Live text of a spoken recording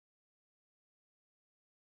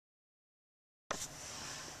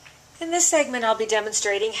In this segment, I'll be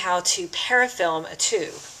demonstrating how to parafilm a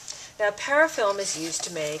tube. Now, parafilm is used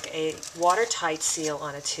to make a watertight seal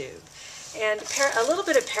on a tube. And a little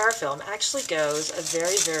bit of parafilm actually goes a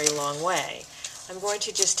very, very long way. I'm going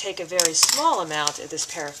to just take a very small amount of this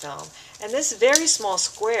parafilm, and this very small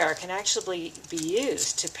square can actually be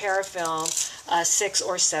used to parafilm 6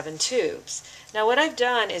 or 7 tubes. Now, what I've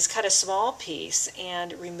done is cut a small piece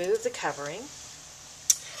and remove the covering.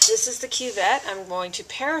 This is the cuvette I'm going to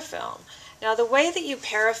parafilm. Now, the way that you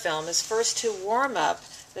parafilm is first to warm up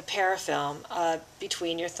the parafilm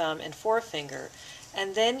between your thumb and forefinger,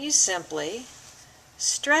 and then you simply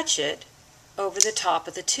stretch it over the top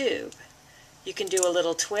of the tube. You can do a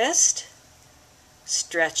little twist,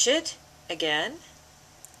 stretch it again,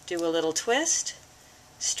 do a little twist,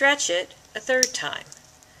 stretch it a third time.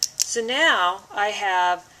 So now I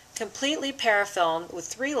have completely parafilmed with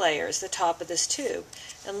 3 layers the top of this tube.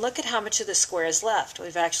 And look at how much of the square is left.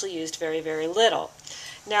 We've actually used very, very little.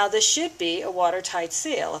 Now, this should be a watertight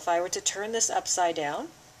seal. If I were to turn this upside down,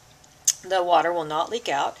 the water will not leak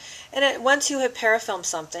out. And once you have parafilmed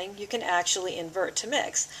something, you can actually invert to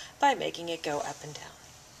mix by making it go up and down.